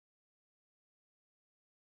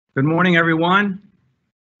Good morning, everyone.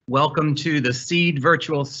 Welcome to the SEED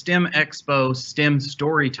Virtual STEM Expo STEM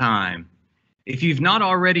Storytime. If you've not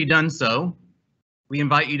already done so, we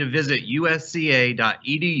invite you to visit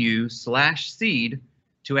usca.edu/SEED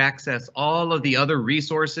to access all of the other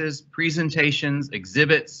resources, presentations,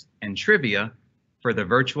 exhibits, and trivia for the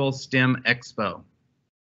Virtual STEM Expo.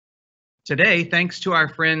 Today, thanks to our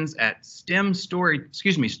friends at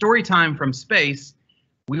Storytime from Space,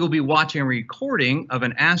 we will be watching a recording of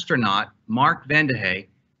an astronaut, Mark Vande,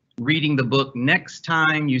 reading the book Next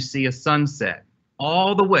Time You See a Sunset,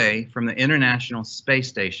 all the way from the International Space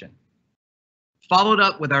Station. Followed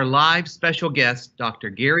up with our live special guest, Dr.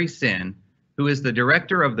 Gary Senn, who is the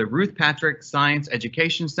director of the Ruth Patrick Science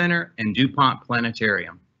Education Center and DuPont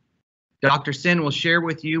Planetarium. Dr. Senn will share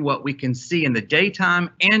with you what we can see in the daytime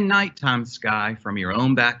and nighttime sky from your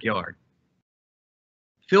own backyard.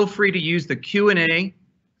 Feel free to use the Q&A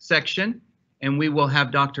section, and we will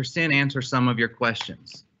have Dr. Senn answer some of your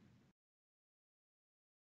questions.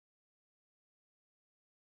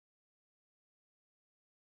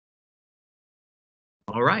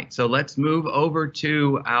 All right, so let's move over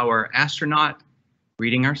to our astronaut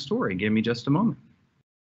reading our story. Give me just a moment.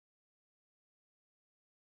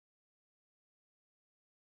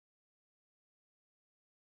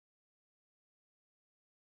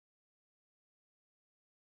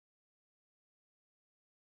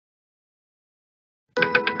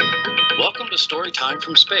 Welcome to Storytime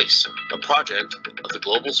from Space, a project of the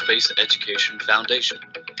Global Space Education Foundation.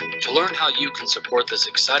 To learn how you can support this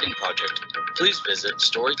exciting project, please visit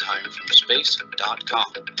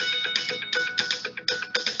storytimefromspace.com.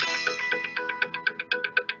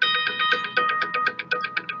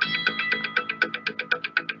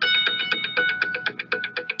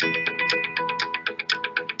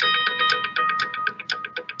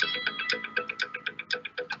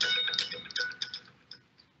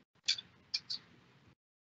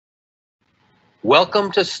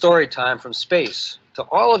 Welcome to Storytime from Space. To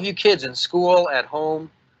all of you kids in school, at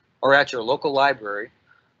home, or at your local library,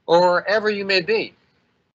 or wherever you may be.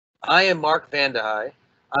 I am Mark Vande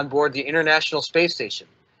on board the International Space Station,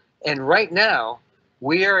 and right now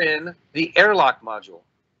we are in the airlock module.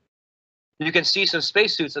 You can see some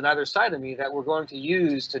spacesuits on either side of me that we're going to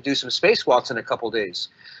use to do some spacewalks in a couple days.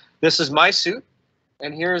 This is my suit,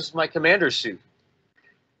 and here's my commander's suit.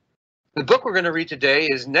 The book we're going to read today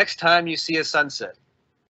is Next Time You See a Sunset.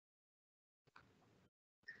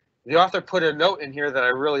 The author put a note in here that I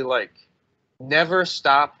really like. Never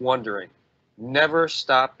Stop Wondering. Never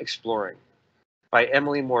Stop Exploring by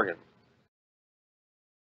Emily Morgan.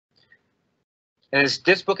 And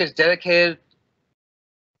this book is dedicated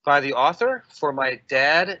by the author for my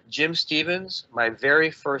dad, Jim Stevens, my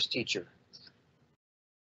very first teacher.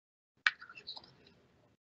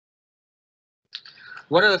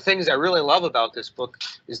 One of the things I really love about this book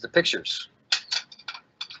is the pictures.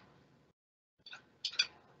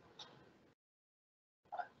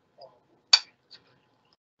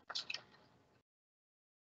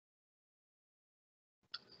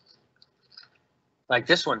 Like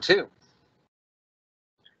this one too.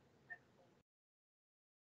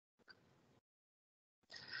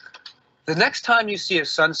 The next time you see a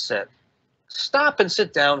sunset, stop and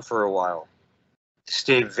sit down for a while.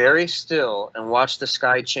 Stay very still and watch the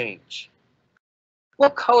sky change.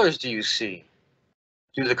 What colors do you see?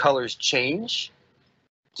 Do the colors change?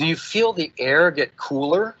 Do you feel the air get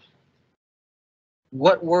cooler?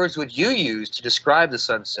 What words would you use to describe the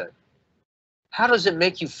sunset? How does it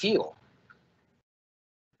make you feel?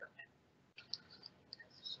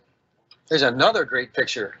 There's another great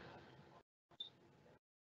picture.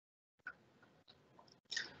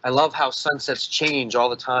 I love how sunsets change all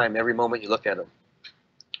the time, every moment you look at them.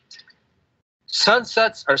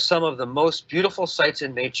 Sunsets are some of the most beautiful sights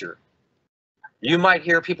in nature. You might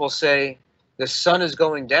hear people say, the sun is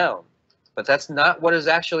going down, but that's not what is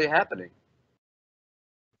actually happening.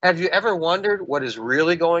 Have you ever wondered what is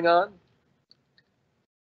really going on?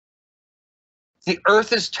 The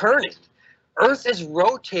Earth is turning. Earth is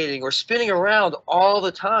rotating or spinning around all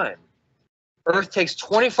the time. Earth takes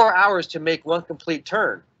 24 hours to make one complete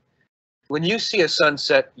turn. When you see a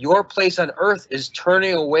sunset, your place on Earth is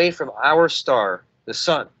turning away from our star, the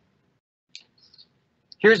sun.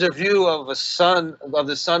 Here's a view of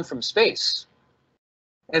the sun from space.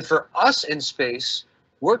 And for us in space,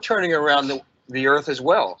 we're turning around the Earth as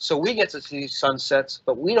well. So we get to see sunsets,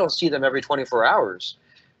 but we don't see them every 24 hours.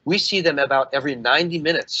 We see them about every 90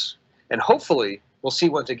 minutes. And hopefully, we'll see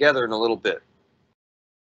one together in a little bit.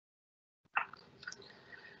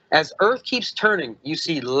 As Earth keeps turning, you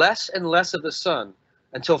see less and less of the sun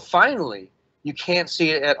until finally you can't see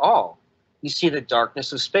it at all. you see the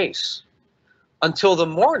darkness of space. Until the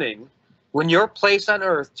morning, when your place on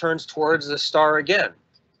Earth turns towards the star again.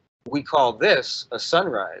 We call this a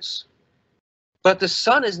sunrise. But the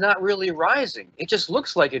sun is not really rising. It just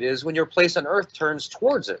looks like it is when your place on Earth turns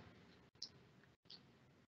towards it.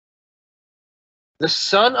 The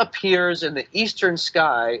sun appears in the eastern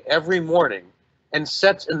sky every morning and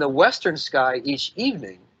sets in the western sky each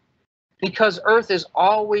evening because Earth is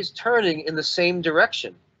always turning in the same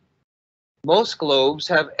direction. Most globes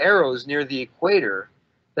have arrows near the equator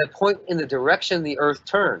that point in the direction the Earth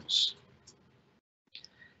turns.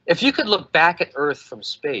 If you could look back at Earth from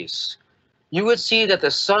space, you would see that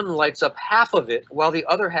the sun lights up half of it while the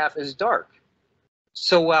other half is dark.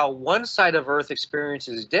 So while one side of Earth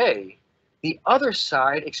experiences day, the other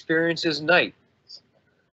side experiences night.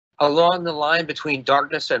 Along the line between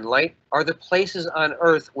darkness and light are the places on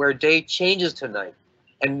Earth where day changes to night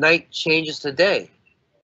and night changes to day.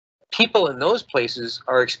 People in those places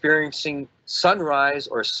are experiencing sunrise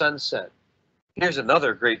or sunset. Here's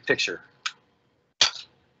another great picture.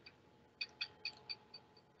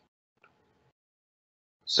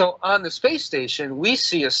 So on the space station, we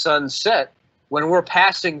see a sunset when we're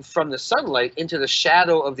passing from the sunlight into the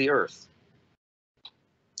shadow of the Earth.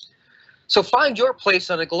 So find your place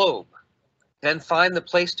on a globe, then find the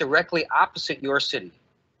place directly opposite your city.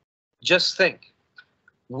 Just think,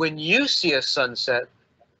 when you see a sunset,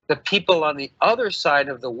 the people on the other side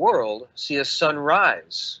of the world see a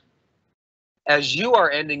sunrise. As you are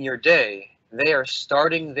ending your day, they are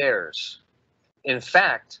starting theirs. In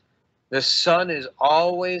fact, the sun is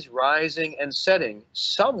always rising and setting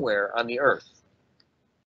somewhere on the Earth.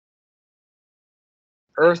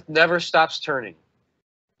 Earth never stops turning.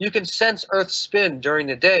 You can sense Earth's spin during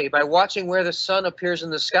the day by watching where the sun appears in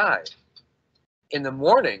the sky. In the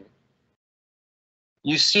morning,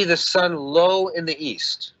 you see the sun low in the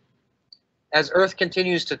east. As Earth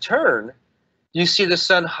continues to turn, you see the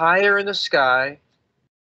sun higher in the sky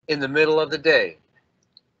in the middle of the day.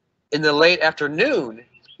 In the late afternoon,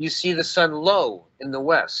 you see the sun low in the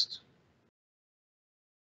west.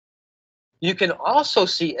 You can also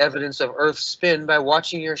see evidence of Earth's spin by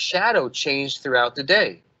watching your shadow change throughout the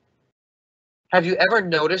day. Have you ever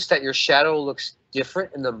noticed that your shadow looks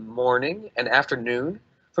different in the morning and afternoon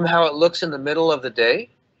from how it looks in the middle of the day?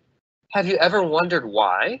 Have you ever wondered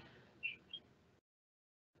why?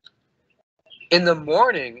 In the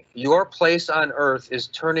morning, your place on Earth is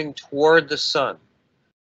turning toward the sun.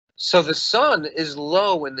 So the sun is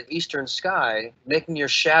low in the eastern sky, making your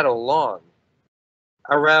shadow long.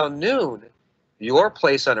 Around noon, your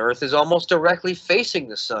place on Earth is almost directly facing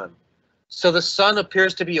the sun. So the sun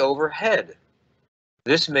appears to be overhead.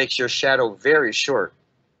 This makes your shadow very short.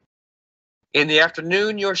 In the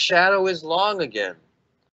afternoon, your shadow is long again,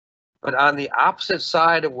 but on the opposite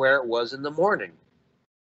side of where it was in the morning.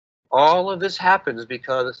 All of this happens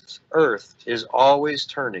because Earth is always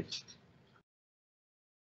turning.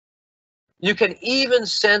 You can even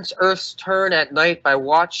sense Earth's turn at night by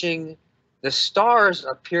watching the stars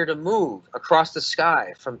appear to move across the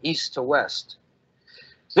sky from east to west.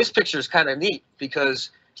 This picture is kind of neat because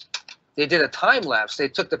they did a time lapse. They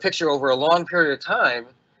took the picture over a long period of time,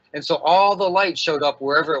 and so all the light showed up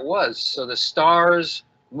wherever it was. So the stars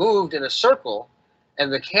moved in a circle,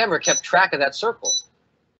 and the camera kept track of that circle.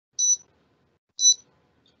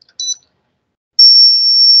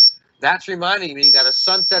 That's reminding me that a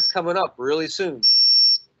sunset's coming up really soon.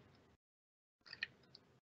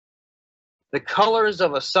 The colors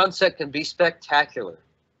of a sunset can be spectacular.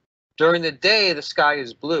 During the day, the sky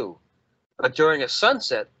is blue, but during a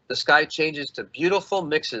sunset, the sky changes to beautiful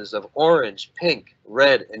mixes of orange, pink,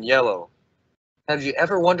 red, and yellow. Have you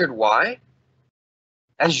ever wondered why?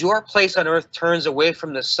 As your place on Earth turns away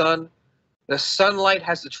from the sunlight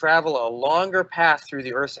has to travel a longer path through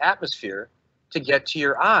the Earth's atmosphere to get to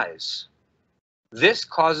your eyes. This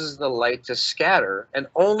causes the light to scatter, and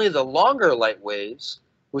only the longer light waves,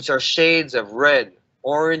 which are shades of red,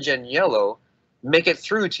 orange, and yellow, make it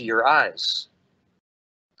through to your eyes.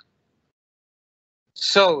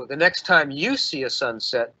 So the next time you see a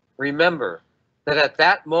sunset, remember that at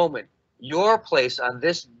that moment, your place on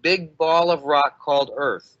this big ball of rock called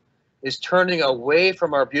Earth is turning away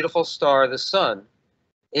from our beautiful star, the sun,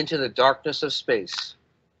 into the darkness of space.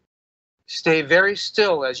 Stay very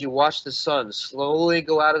still as you watch the sun slowly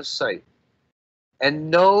go out of sight, and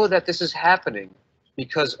know that this is happening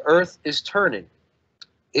because Earth is turning.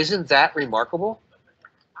 Isn't that remarkable?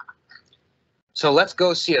 So let's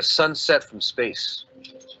go see a sunset from space.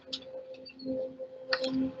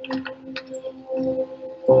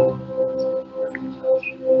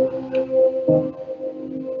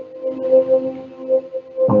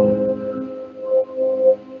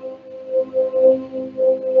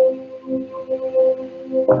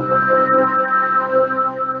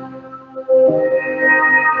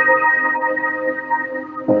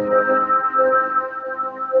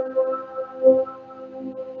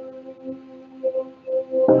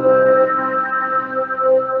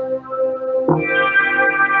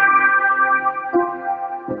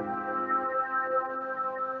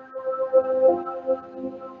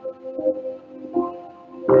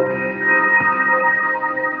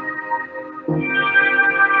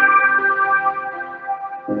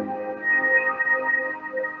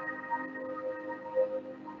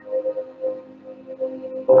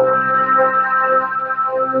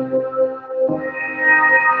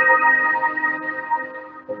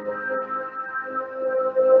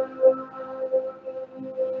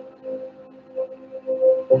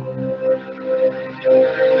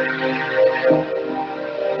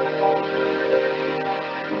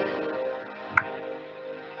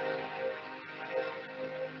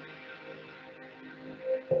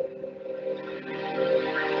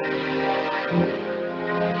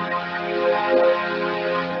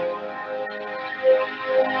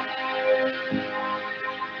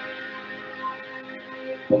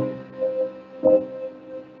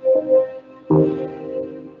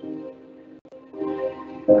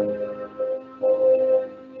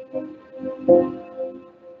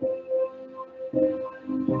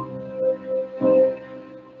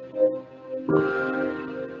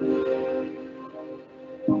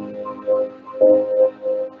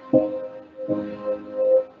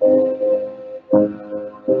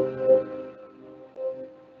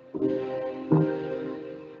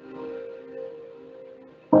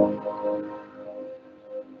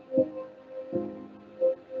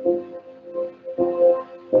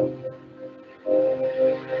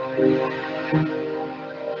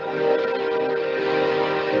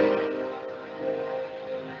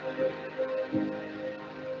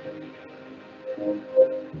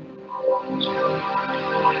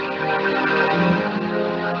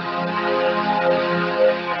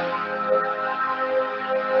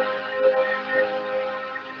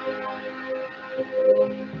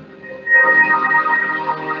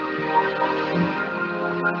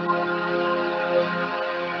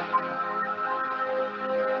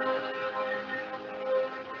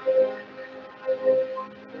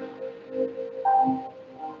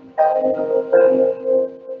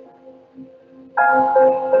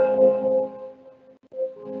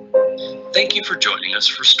 Thank you for joining us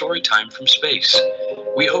for Storytime from Space.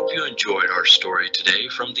 We hope you enjoyed our story today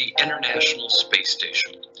from the International Space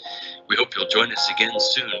Station. We hope you'll join us again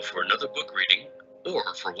soon for another book reading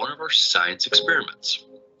or for one of our science experiments.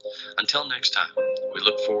 Until next time, we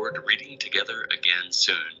look forward to reading together again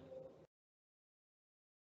soon.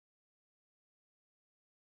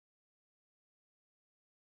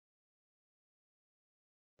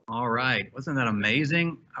 All right, wasn't that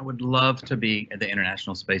amazing? I would love to be at the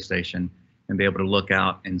International Space Station and be able to look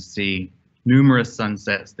out and see numerous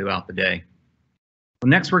sunsets throughout the day. Well,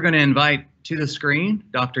 next we're going to invite to the screen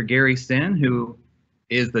Dr. Gary Senn, who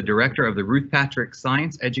is the director of the Ruth Patrick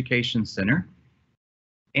Science Education Center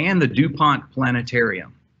and the DuPont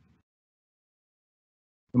Planetarium.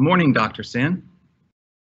 Good morning, Dr. Senn.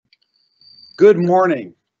 Good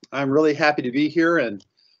morning. I'm really happy to be here and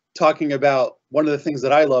talking about one of the things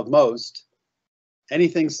that I love most,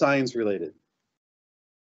 anything science related.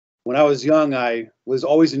 When I was young, I was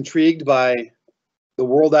always intrigued by the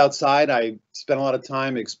world outside. I spent a lot of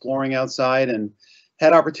time exploring outside and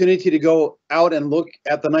had opportunity to go out and look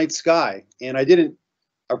at the night sky. And I didn't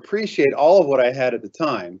appreciate all of what I had at the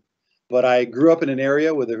time, but I grew up in an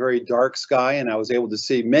area with a very dark sky, and I was able to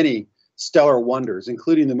see many stellar wonders,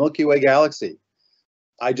 including the Milky Way galaxy.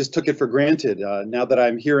 I just took it for granted. Now that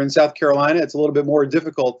I'm here in South Carolina, it's a little bit more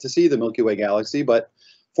difficult to see the Milky Way galaxy, but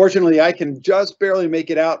fortunately I can just barely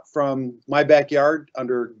make it out from my backyard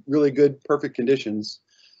under really good, perfect conditions.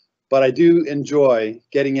 But I do enjoy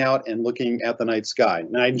getting out and looking at the night sky.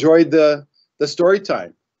 And I enjoyed the story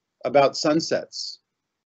time about sunsets.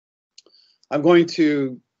 I'm going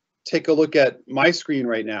to take a look at my screen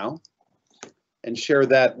right now and share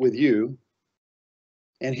that with you.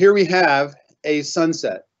 And here we have a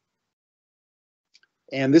sunset.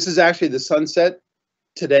 And this is actually the sunset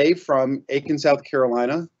today from Aiken, South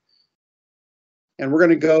Carolina. And we're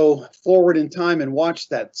going to go forward in time and watch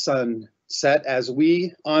that sunset as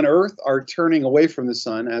we on Earth are turning away from the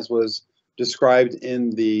sun, as was described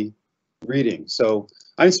in the reading. So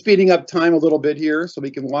I'm speeding up time a little bit here so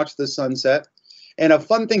we can watch the sunset. And a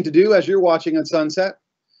fun thing to do as you're watching a sunset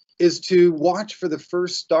is to watch for the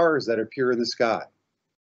first stars that appear in the sky.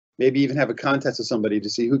 Maybe even have a contest with somebody to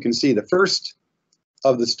see who can see the first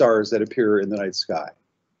of the stars that appear in the night sky.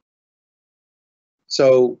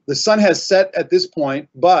 So the sun has set at this point,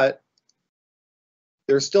 but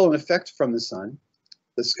there's still an effect from the sun.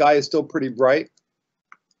 The sky is still pretty bright.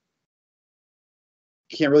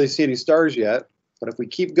 can't really see any stars yet, but if we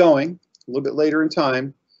keep going a little bit later in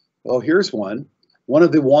time, oh, here's one. One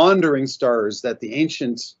of the wandering stars that the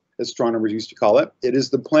ancient astronomers used to call it. It is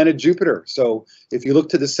the planet Jupiter. So if you look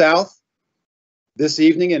to the south this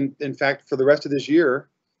evening, and in fact for the rest of this year,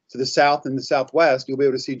 to the south and the southwest, you'll be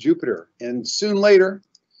able to see Jupiter. And soon later,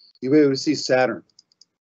 you'll be able to see Saturn.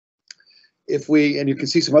 And you can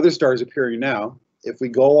see some other stars appearing now. If we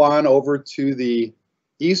go on over to the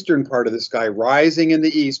eastern part of the sky, rising in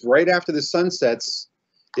the east, right after the sun sets,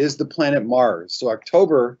 is the planet Mars. So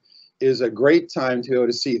October is a great time to be able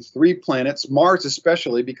to see 3 planets, Mars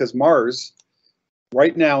especially, because Mars,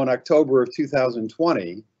 right now in October of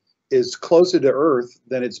 2020, is closer to Earth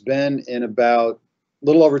than it's been in about a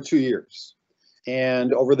little over 2 years.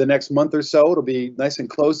 And over the next month or so, it'll be nice and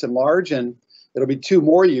close and large, and it'll be 2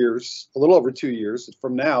 more years, a little over 2 years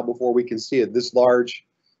from now, before we can see it this large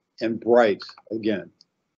and bright again.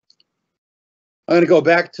 I'm going to go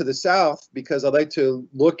back to the south because I'd like to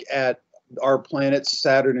look at our planets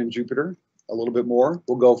Saturn and Jupiter a little bit more.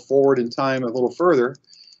 We'll go forward in time a little further.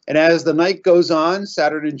 And as the night goes on,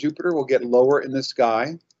 Saturn and Jupiter will get lower in the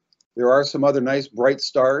sky. There are some other nice bright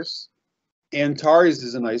stars. Antares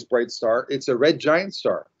is a nice bright star. It's a red giant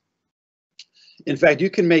star. In fact, you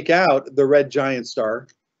can make out the red giant star,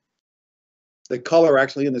 the color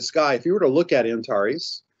actually in the sky. If you were to look at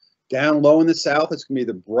Antares, down low in the south, it's going to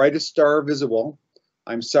be the brightest star visible.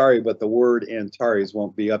 I'm sorry, but the word Antares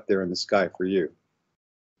won't be up there in the sky for you.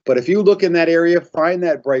 But if you look in that area, find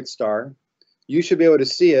that bright star, you should be able to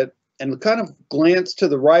see it and kind of glance to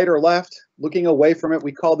the right or left, looking away from it.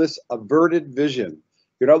 We call this averted vision.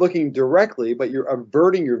 You're not looking directly, but you're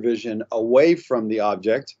averting your vision away from the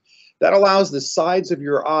object. That allows the sides of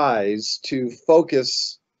your eyes to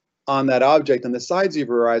focus on that object, and the sides of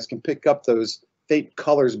your eyes can pick up those faint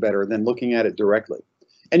colors better than looking at it directly.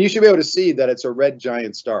 And you should be able to see that it's a red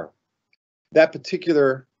giant star. That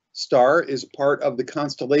particular star is part of the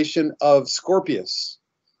constellation of Scorpius,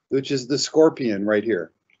 which is the scorpion right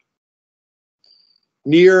here.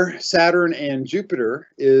 Near Saturn and Jupiter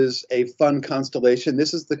is a fun constellation.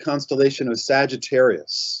 This is the constellation of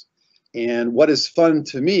Sagittarius. And what is fun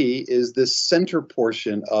to me is this center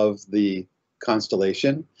portion of the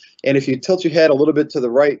constellation. And if you tilt your head a little bit to the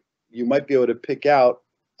right, you might be able to pick out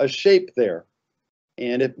a shape there.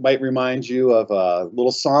 And it might remind you of a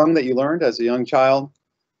little song that you learned as a young child.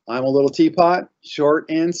 I'm a little teapot, short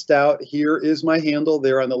and stout. Here is my handle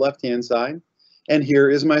there on the left-hand side. And here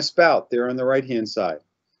is my spout there on the right-hand side.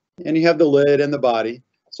 And you have the lid and the body.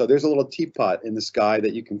 So there's a little teapot in the sky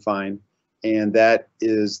that you can find. And that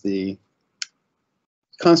is the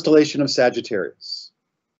constellation of Sagittarius.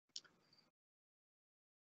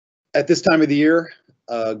 At this time of the year,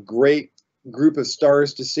 a great group of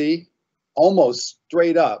stars to see, almost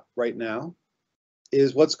straight up right now,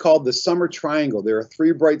 is what's called the summer triangle. There are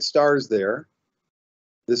 3 bright stars there.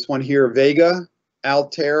 This one here, Vega,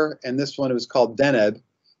 Altair, and this one was called Deneb.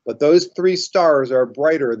 But those 3 stars are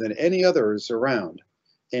brighter than any others around.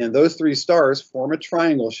 And those 3 stars form a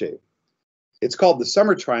triangle shape. It's called the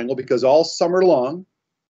summer triangle because all summer long,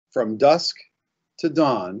 from dusk to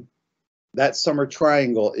dawn, that summer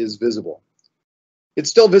triangle is visible. It's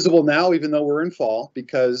still visible now, even though we're in fall,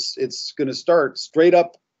 because it's going to start straight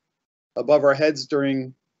up above our heads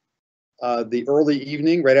during the early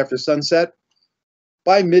evening, right after sunset.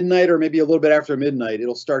 By midnight, or maybe a little bit after midnight,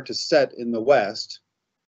 it'll start to set in the west.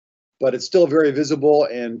 But it's still very visible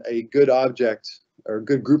and a good object, or a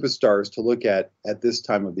good group of stars to look at this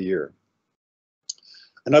time of the year.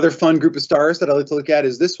 Another fun group of stars that I like to look at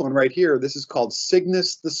is this one right here. This is called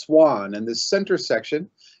Cygnus the Swan, and this center section,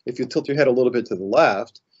 if you tilt your head a little bit to the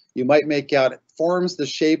left, you might make out it forms the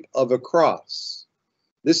shape of a cross.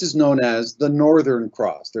 This is known as the Northern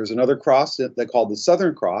Cross. There's another cross that they call the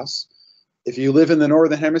Southern Cross. If you live in the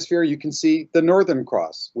Northern Hemisphere, you can see the Northern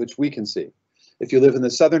Cross, which we can see. If you live in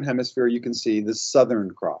the Southern Hemisphere, you can see the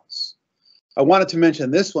Southern Cross. I wanted to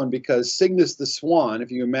mention this one because Cygnus the Swan,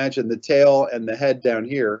 if you imagine the tail and the head down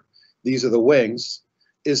here, these are the wings,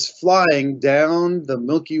 is flying down the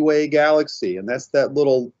Milky Way galaxy. And that's that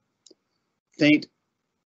little faint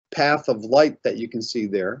path of light that you can see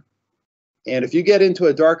there. And if you get into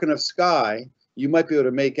a dark enough sky, you might be able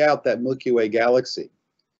to make out that Milky Way galaxy.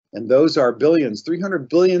 And those are billions, 300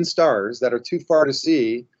 billion stars that are too far to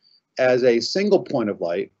see as a single point of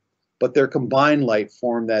light, but their combined light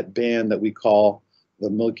form that band that we call the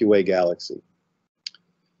Milky Way galaxy.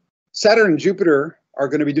 Saturn and Jupiter are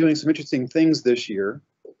going to be doing some interesting things this year,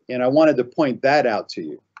 and I wanted to point that out to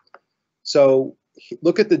you. So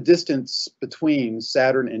look at the distance between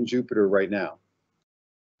Saturn and Jupiter right now.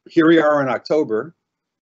 Here we are in October,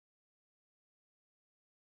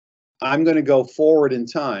 I'm going to go forward in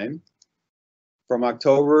time from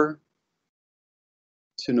October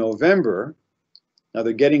to November. Now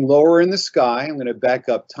they're getting lower in the sky. I'm going to back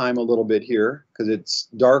up time a little bit here because it's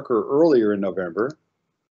darker earlier in November.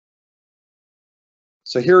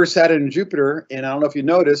 So here are Saturn and Jupiter, and I don't know if you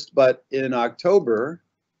noticed, but in October,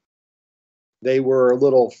 they were a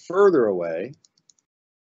little further away.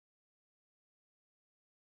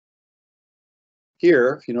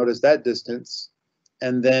 Here, if you notice that distance,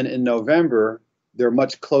 and then in November, they're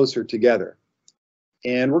much closer together.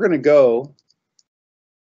 And we're going to go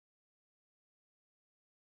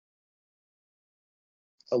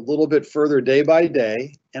a little bit further day by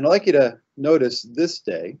day, and I'd like you to notice this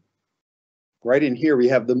day. Right in here, we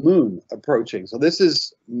have the moon approaching. So this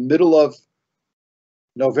is middle of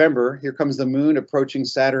November. Here comes the moon approaching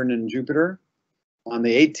Saturn and Jupiter on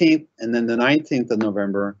the 18th, and then the 19th of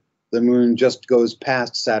November, the moon just goes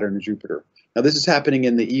past Saturn and Jupiter. Now this is happening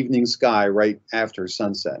in the evening sky right after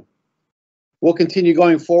sunset. We'll continue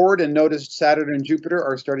going forward and notice Saturn and Jupiter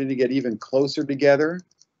are starting to get even closer together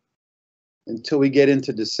until we get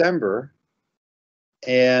into December.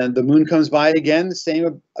 And the moon comes by again, the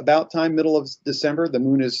same about time, middle of December. The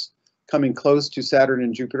moon is coming close to Saturn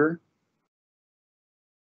and Jupiter.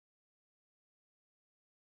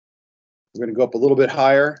 We're going to go up a little bit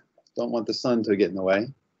higher. Don't want the sun to get in the way.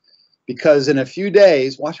 Because in a few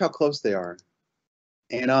days, watch how close they are.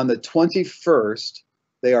 And on the 21st,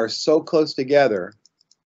 they are so close together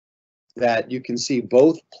that you can see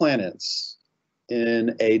both planets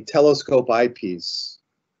in a telescope eyepiece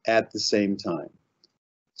at the same time.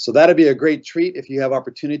 So that'd be a great treat if you have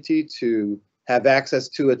opportunity to have access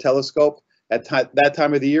to a telescope. At that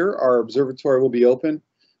time of the year, our observatory will be open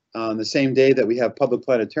on the same day that we have public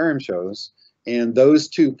planetarium shows. And those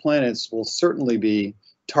two planets will certainly be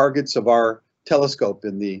targets of our telescope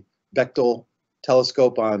in the Bechtel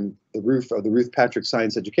telescope on the roof of the Ruth Patrick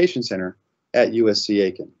Science Education Center at USC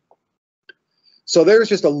Aiken. So there's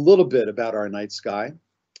just a little bit about our night sky,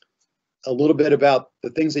 a little bit about the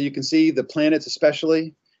things that you can see, the planets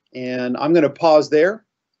especially. And I'm going to pause there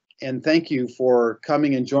and thank you for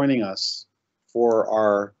coming and joining us for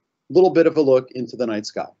our little bit of a look into the night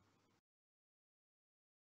sky.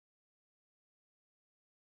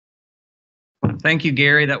 Thank you,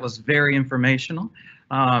 Gary. That was very informational.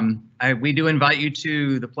 We do invite you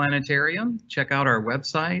to the planetarium. Check out our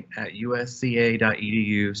website at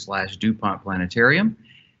usca.edu/DuPont Planetarium.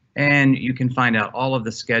 And you can find out all of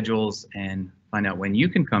the schedules and find out when you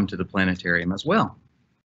can come to the planetarium as well.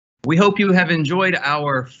 We hope you have enjoyed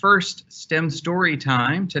our first STEM story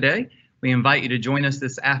time today. We invite you to join us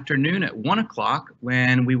this afternoon at 1 o'clock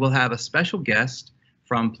when we will have a special guest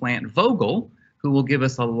from Plant Vogel who will give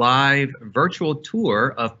us a live virtual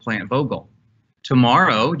tour of Plant Vogel.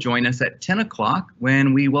 Tomorrow, join us at 10 o'clock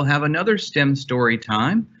when we will have another STEM story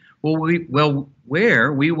time where we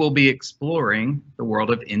will be exploring the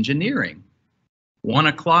world of engineering. 1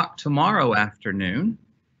 o'clock tomorrow afternoon,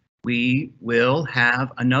 we will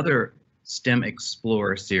have another STEM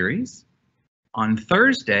Explorer series. On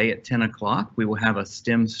Thursday at 10 o'clock, we will have a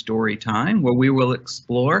STEM story time where we will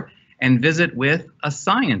explore and visit with a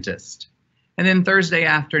scientist. And then Thursday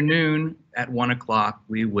afternoon at 1 o'clock,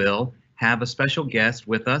 we will have a special guest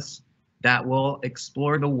with us that will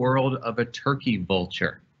explore the world of a turkey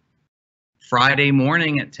vulture. Friday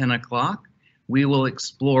morning at 10 o'clock, we will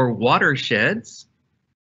explore watersheds.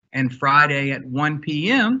 And Friday at 1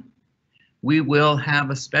 p.m., we will have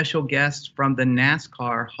a special guest from the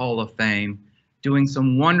NASCAR Hall of Fame doing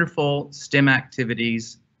some wonderful STEM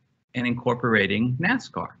activities and incorporating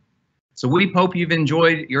NASCAR. So we hope you've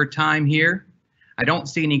enjoyed your time here. I don't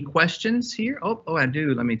see any questions here. Oh, I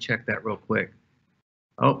do. Let me check that real quick.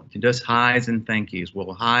 Oh, just highs and thank yous.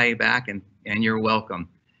 Well, hi back and you're welcome.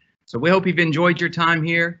 So we hope you've enjoyed your time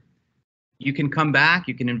here. You can come back.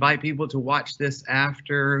 You can invite people to watch this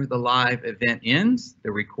after the live event ends.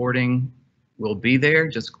 The recording will be there.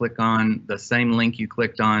 Just click on the same link you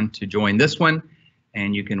clicked on to join this one,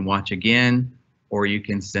 and you can watch again, or you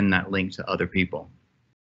can send that link to other people.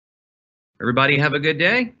 Everybody have a good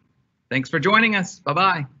day. Thanks for joining us.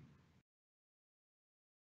 Bye-bye.